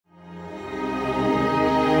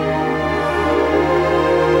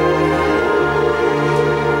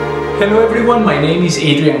Hello everyone, my name is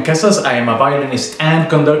Adrian. I am a violinist and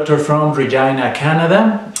conductor from Regina,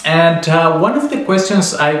 Canada. And one of the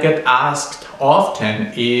questions I get asked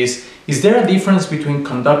often is there a difference between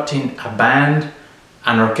conducting a band,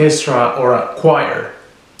 an orchestra or a choir?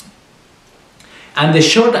 And the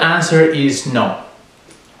short answer is no.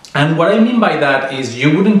 And what I mean by that is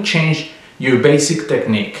you wouldn't change your basic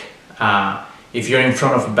technique if you're in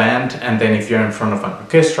front of a band, and then if you're in front of an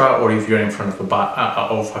orchestra, or if you're in front of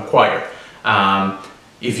a choir.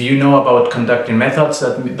 If you know about conducting methods,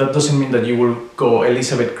 that doesn't mean that you will go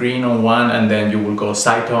Elizabeth Green on one and then you will go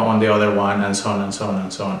Saito on the other one, and so on and so on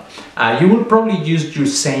and so on. You will probably use your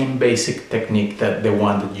same basic technique, that the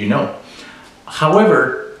one that you know.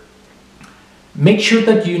 However, make sure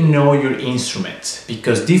that you know your instruments,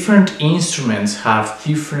 because different instruments have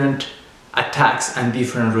different attacks and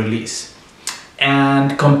different release.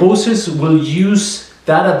 And composers will use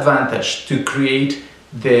that advantage to create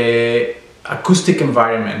the acoustic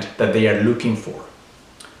environment that they are looking for.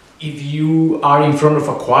 If you are in front of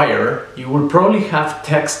a choir, you will probably have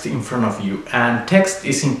text in front of you, and text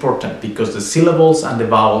is important because the syllables and the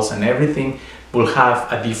vowels and everything will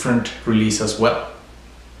have a different release as well.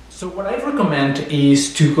 So what I recommend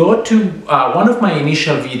is to go to one of my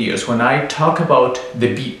initial videos when I talk about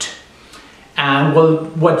the beat. And well,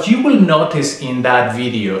 what you will notice in that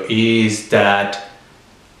video is that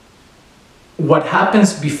what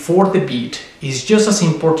happens before the beat is just as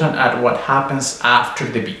important as what happens after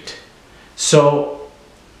the beat. So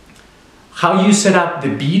how you set up the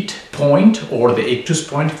beat point, or the ictus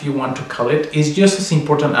point if you want to call it, is just as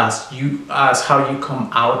important as how you come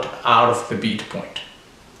out of the beat point.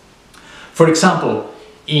 For example,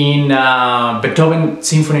 in Beethoven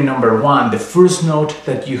Symphony No. 1, the first note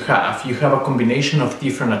that you have a combination of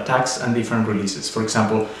different attacks and different releases. For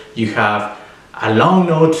example, you have a long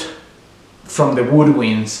note from the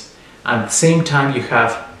woodwinds, and at the same time you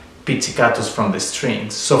have pizzicatos from the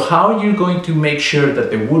strings. So how are you going to make sure that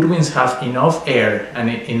the woodwinds have enough air and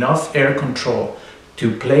enough air control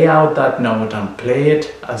to play out that note and play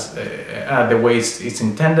it as the way it's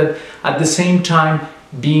intended, at the same time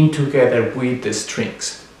being together with the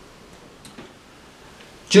strings?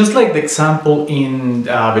 Just like the example in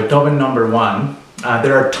Beethoven No. 1,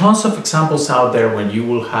 there are tons of examples out there when you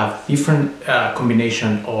will have different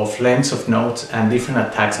combination of lengths of notes and different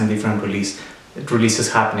attacks and different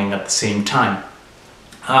releases happening at the same time.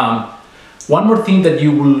 One more thing that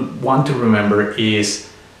you will want to remember is,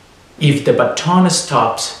 if the baton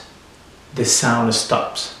stops, the sound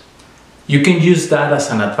stops. You can use that as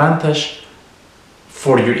an advantage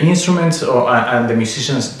for your instruments and the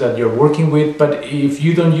musicians that you're working with, but if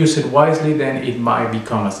you don't use it wisely, then it might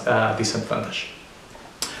become a disadvantage.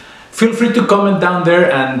 Feel free to comment down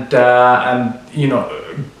there and you know,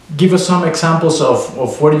 give us some examples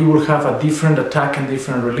of where you will have a different attack and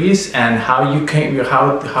different release, and how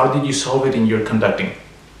did you solve it in your conducting.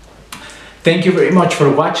 Thank you very much for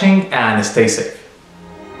watching, and stay safe.